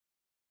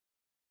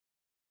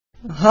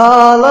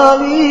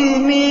Halali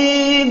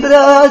mi,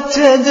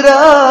 brate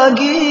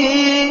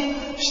dragi,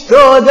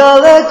 što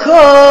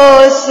daleko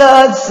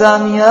sad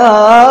sam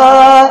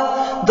ja,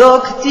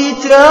 dok ti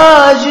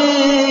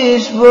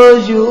tražiš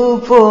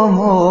Božju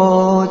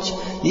pomoć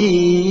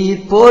i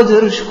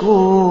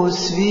podršku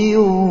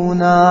sviju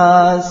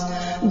nas.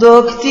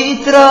 Dok ti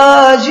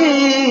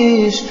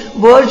tražiš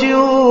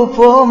Božju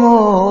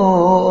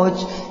pomoć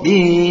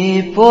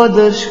i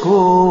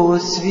podršku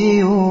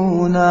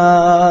sviju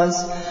nas.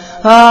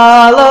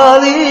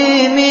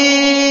 Halali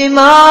mi,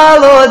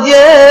 malo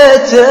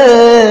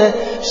dijete,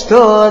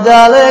 što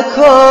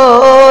daleko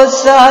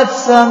sad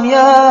sam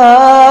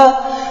ja,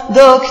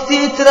 dok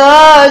ti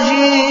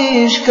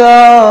tražiš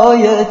kao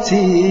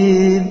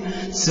jetim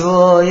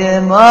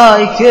svoje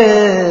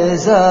majke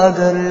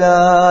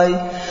zagrljaj.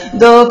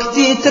 Dok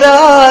ti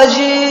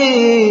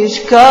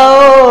tražiš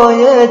kao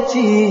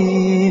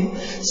jetim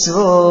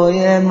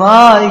svoje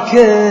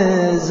majke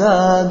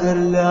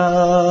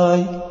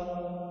zagrljaj.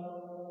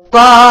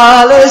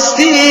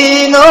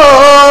 Palestino,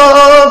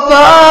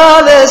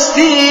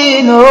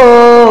 Palestino,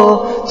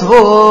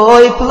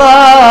 tvoj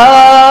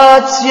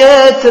plač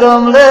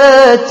vjetrom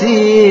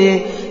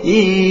leti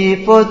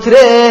i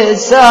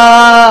potresa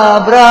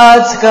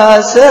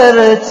bratska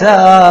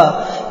srca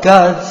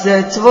kad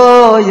se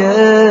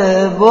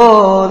tvoje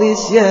boli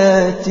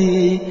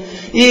sjeti.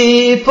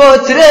 I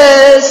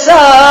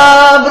potresa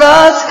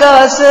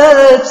bratska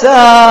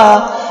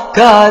srca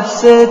kad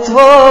se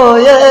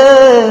tvoje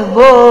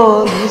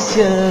boli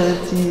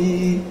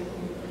sjeti.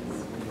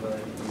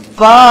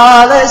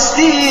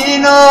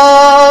 Palestino,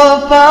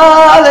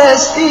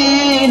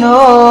 Palestino,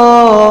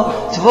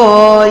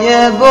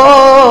 tvoje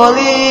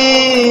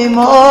boli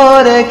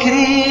more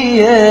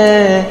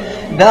krije,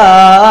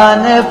 da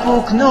ne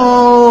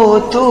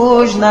puknu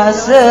tužna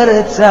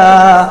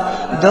srca,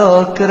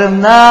 dok krv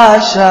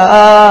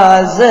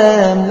naša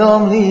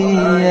zemljom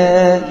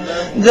lije.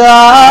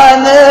 Da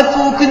ne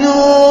puknu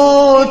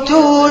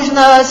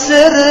tužna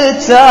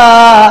srca,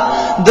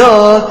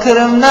 dok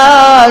krv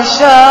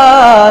naša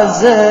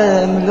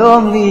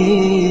zemljom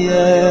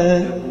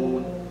lije.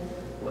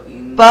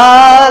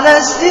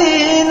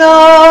 Palestino,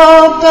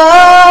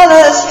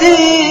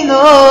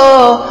 Palestino,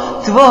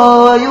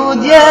 tvoju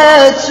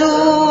djecu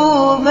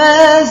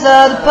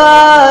mezar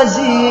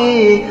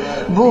pazi,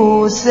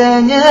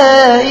 busenje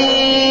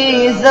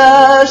i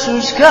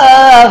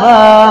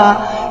zašuškava,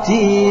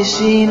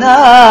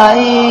 tišina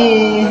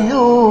i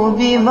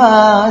ljubi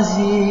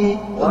mazi.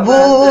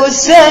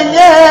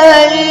 Busenje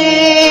i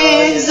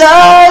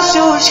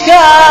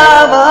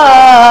zašuškava,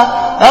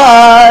 a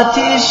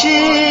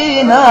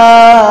tišina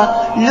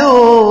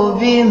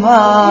ljubi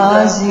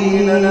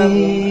mazi.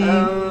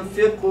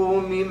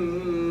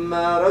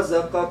 مما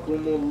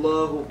رزقكم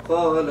الله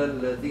قال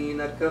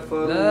الذين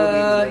كفروا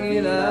لا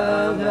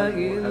إله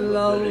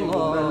إلا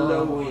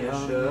الله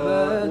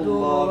محمد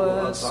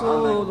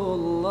رسول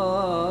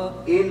الله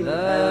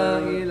لا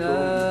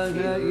إله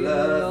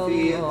إلا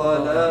في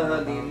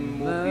ضلال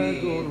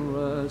مبين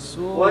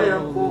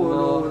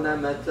ويقولون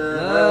متى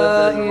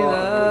هذا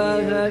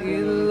الوعد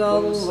إلا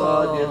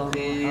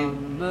الصادقين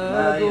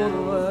ما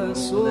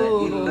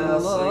ينظرون إلا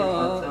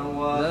صيحة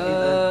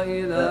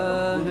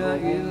واحدة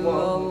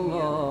إلا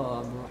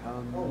الله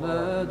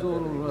محمد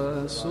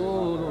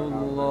رسول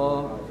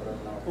الله.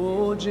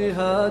 U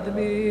džihad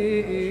mi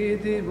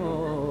idimo,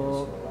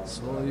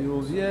 svoju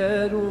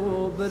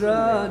vjeru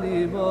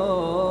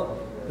branimo,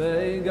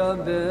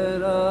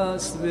 pejgambera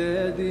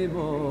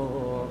slijedimo,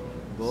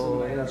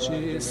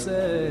 boreći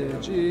se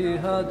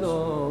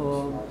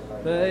džihadom.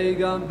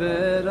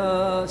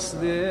 Pejgambera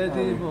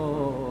slijedimo,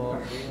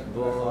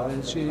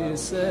 boreći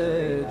se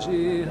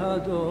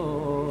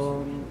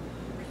džihadom.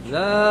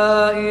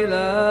 لا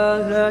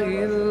إله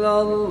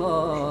إلا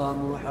الله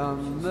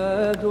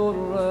محمد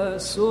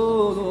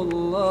رسول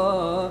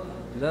الله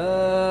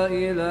لا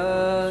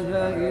إله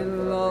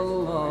إلا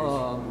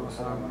الله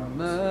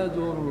محمد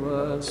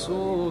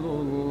رسول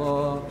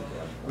الله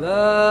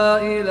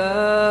لا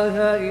إله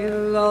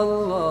إلا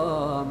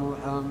الله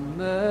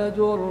محمد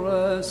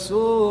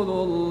رسول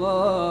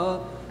الله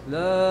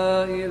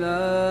لا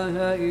إله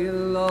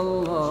إلا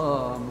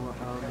الله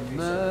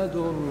محمد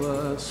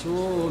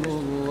رسول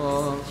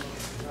الله.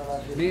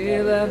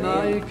 Mile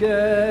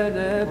majke,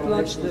 ne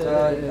plačte,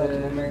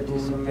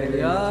 budite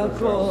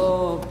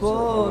jako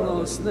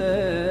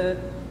ponosne,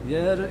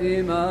 jer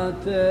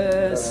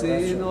imate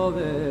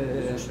sinove,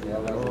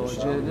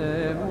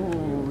 rođene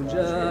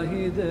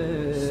muđahide,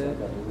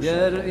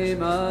 jer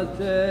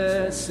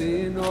imate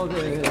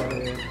sinove,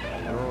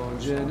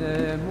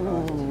 rođene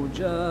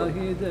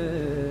muđahide.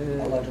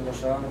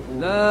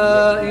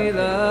 La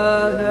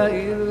ilaha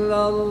illa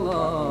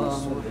Allah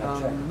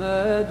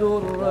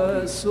Muhammadur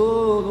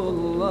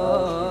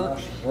Rasulullah.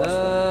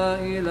 La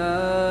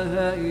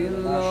ilaha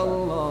illa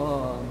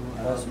Allah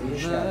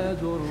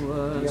Muhammadur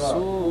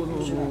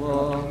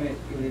Rasulullah.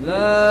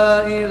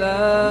 La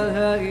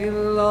ilaha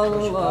illa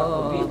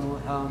Allah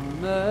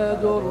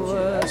Muhammadur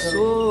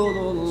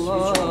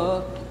Rasulullah.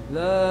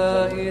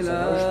 La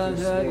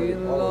ilaha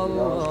illa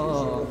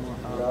Allah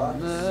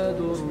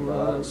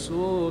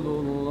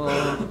Rasulullah.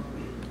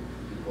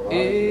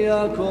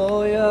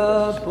 Iako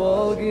ja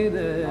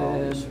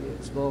poginem,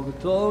 zbog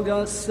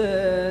toga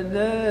se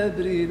ne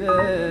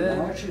brinem,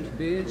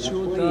 bit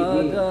ću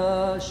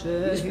tada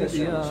šehid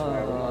ja,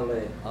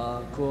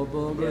 ako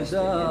Bog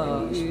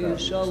da,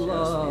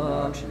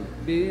 inšallah,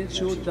 bit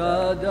ću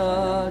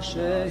tada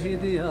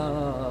šehid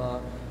ja,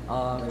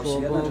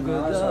 ako Bog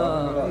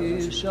da,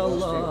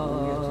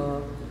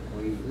 inšallah.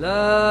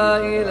 La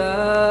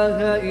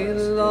ilaha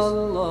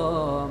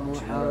illallah,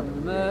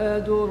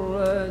 Muhammadur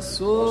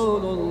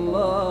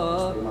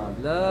Rasulullah.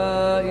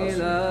 La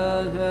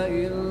ilaha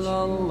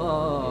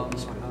illallah,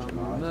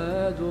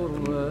 Muhammadur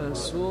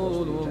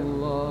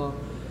Rasulullah.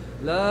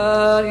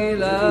 La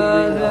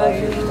ilaha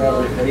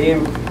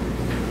illallah.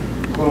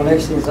 كل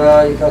نفس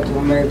ذائقة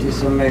الموت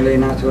ثم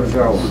إلينا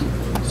ترجعون.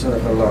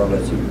 صدق الله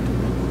العظيم.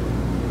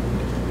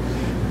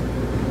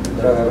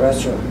 Draga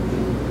braćo,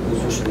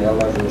 uzvišeni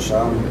Allah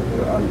Đelešanu u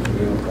Kur'anu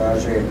Kerimu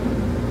kaže: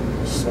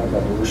 svaka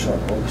duša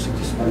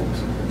okusiti smrt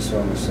i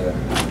svome se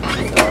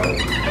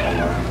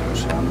Allah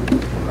Đelešanu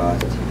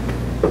vratiti.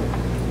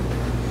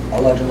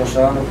 Allah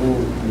Đelešanu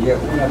je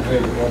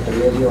unaprijed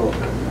odredio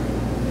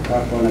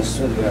kako nas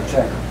sudbina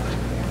čeka.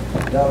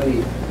 Da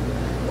li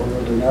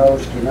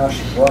dunjalučki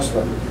naši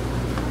poslovi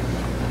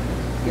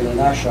ili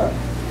naša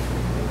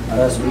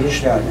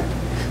razmišljanja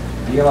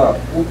bila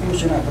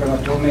upućena prema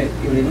tome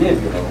ili ne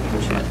bila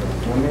upućena prema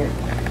tome,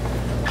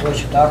 to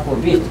će tako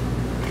biti.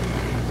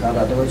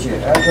 Kada dođe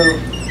ečel,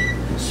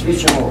 svi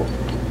ćemo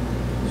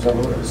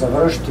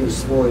završiti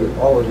svoj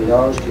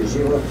dunjalučki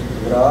život,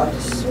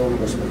 vratiti se svom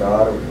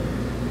gospodaru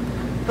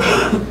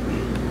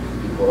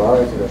i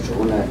polagati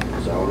račune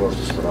za ono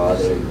što smo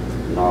radili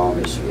na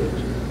ovome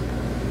svijetu.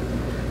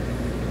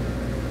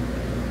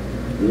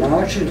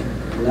 Način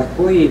na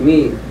koji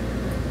mi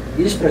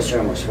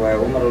ispraćamo svoje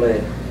umrle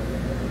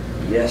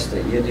jeste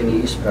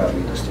jedini ispravni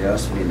i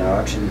dostojanstveni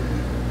način,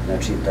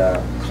 znači da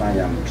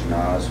klanjamo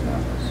dženazu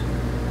namaz.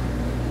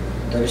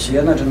 Da bi se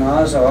jedna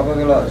dženaza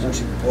obavila,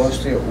 znači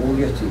postoje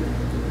uvjeti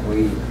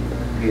koji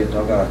prije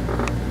toga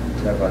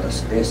treba da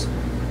se desi.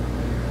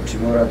 Znači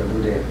mora da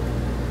bude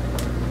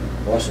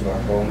osoba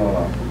koja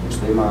umrla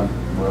musliman,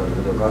 mora da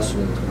bude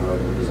glasovit, mora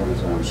da bude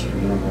zamazanom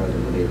ćivinom, mora da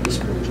bude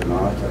ispred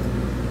džemata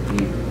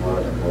i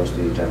mora da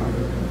postoji džemat.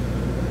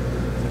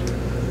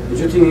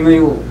 Međutim,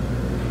 imaju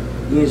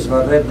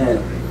izvanredne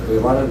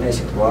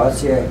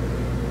situacije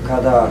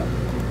kada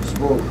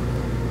zbog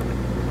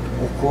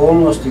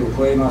okolnosti u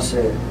kojima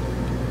se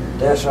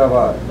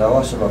dešava da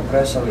osoba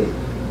presali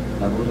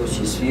na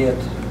budući svijet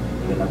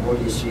ili na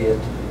bolji svijet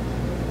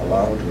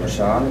Allahu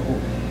Đelešanuhu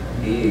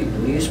i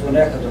nismo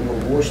nekad u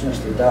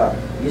mogućnosti da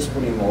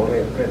ispunimo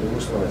ove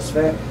preduslove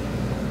sve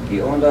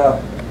i onda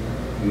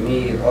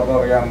mi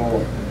obavljamo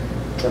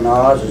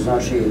dženazu,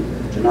 znači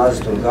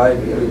dženazatul gajb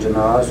ili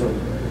dženazu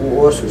u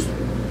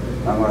odsustvu.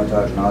 Nama je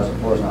ta dženaza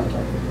poznata,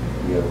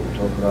 jer u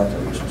toku rata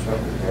mi smo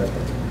svakog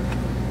petka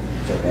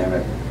za vrijeme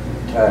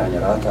trajanja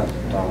rata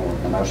tamo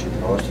na našim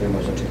prostorima,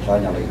 znači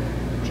klanjali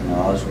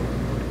dženazu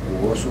u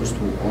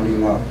odsustvu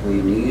onima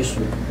koji nisu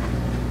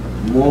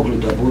mogli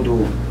da budu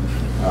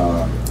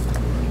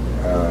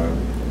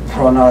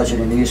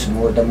pronađeni, nisu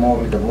mogli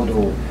da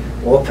budu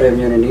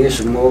opremljeni,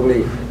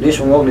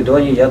 nismo mogli do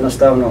njih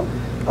jednostavno,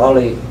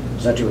 ali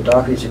znači u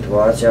takvim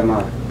situacijama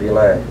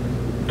bila je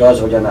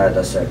dozvoljena je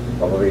da se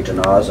obavi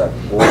dženaza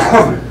u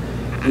odsustvu.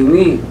 I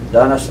mi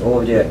danas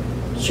ovdje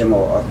ćemo,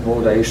 ako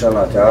Bog da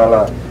inšallah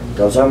teala,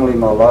 da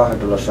zamolimo Allaha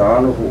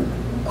Đelešanuhu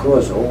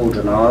kroz ovu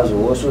dženazu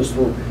u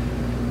odsustvu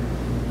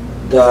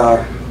da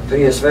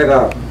prije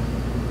svega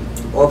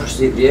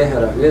oprosti grijehe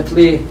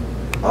rahmetli,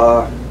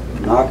 a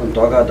nakon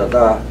toga da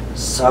da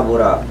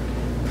sabura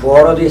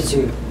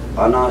porodici,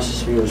 a nas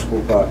svi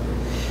skupa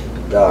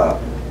da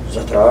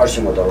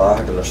zatražimo od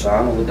Allaha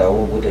Đelešanuhu da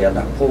ovo bude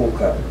jedna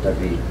pouka da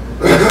bi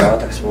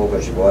ostatak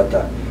svoga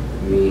života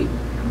mi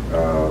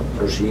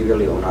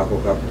proživjeli onako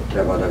kako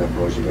treba da ga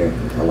prožive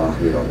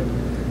Allahovi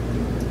robovi.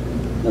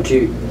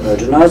 Znači,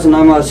 dženaza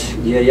namaz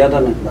je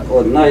jedan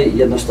od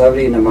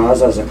najjednostavnijih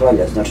namaza za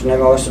klanjati. Znači,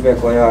 nema osobe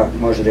koja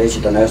može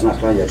reći da ne zna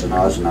klanjati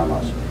dženazu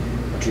namaz.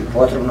 Znači,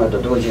 potrebno je da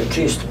dođe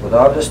čist pod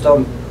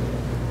abdestom,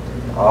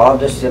 a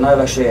abdest je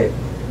najlakše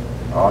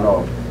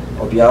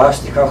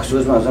objasniti kako se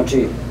uzma.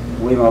 Znači,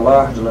 u ime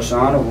Allaha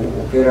Đelešanuhu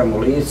upiremo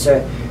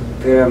lice,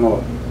 upiremo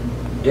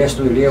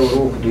desnu i lijevu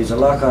ruku do iza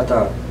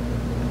lakata,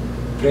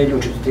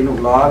 prednju četvrtinu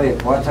glave,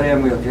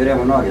 potarjamo i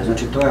opiremo noge.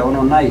 Znači, to je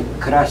ono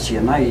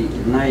najkraće,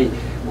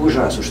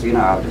 najuža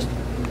suština abdesta.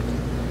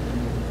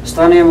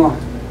 Stanemo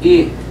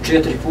i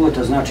 4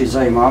 puta, znači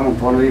za imamom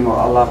ponovimo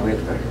Allahu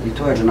Ekber. I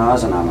to je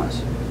dženaza namaz.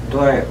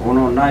 To je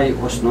ono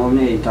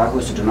najosnovnije i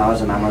tako se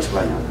dženaza namaz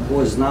klanja.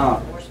 Ko zna,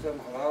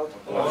 hoćemo halal,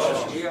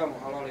 imamo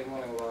halal i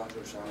molimo Allah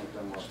Đelešanu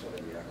da mu ostale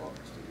jako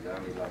oprosti.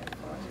 Dami i lako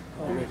hvala.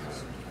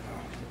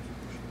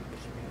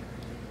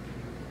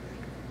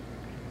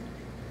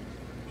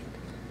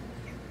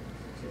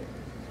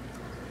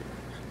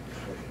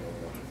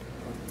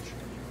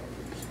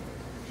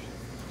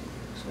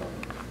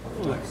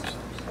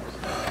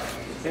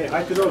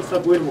 Hajde dobro,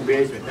 sad budemo u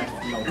bezmet.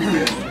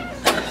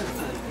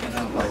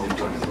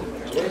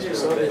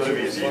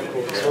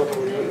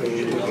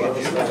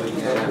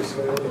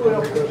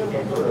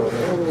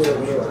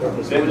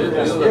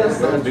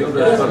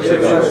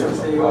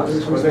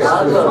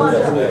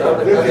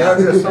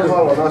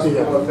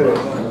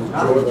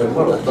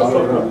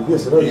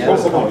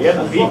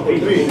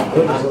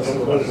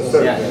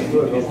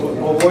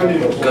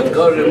 Kad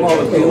kaže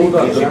malo ti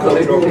udar, kad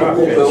ne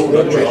kupe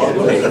udar,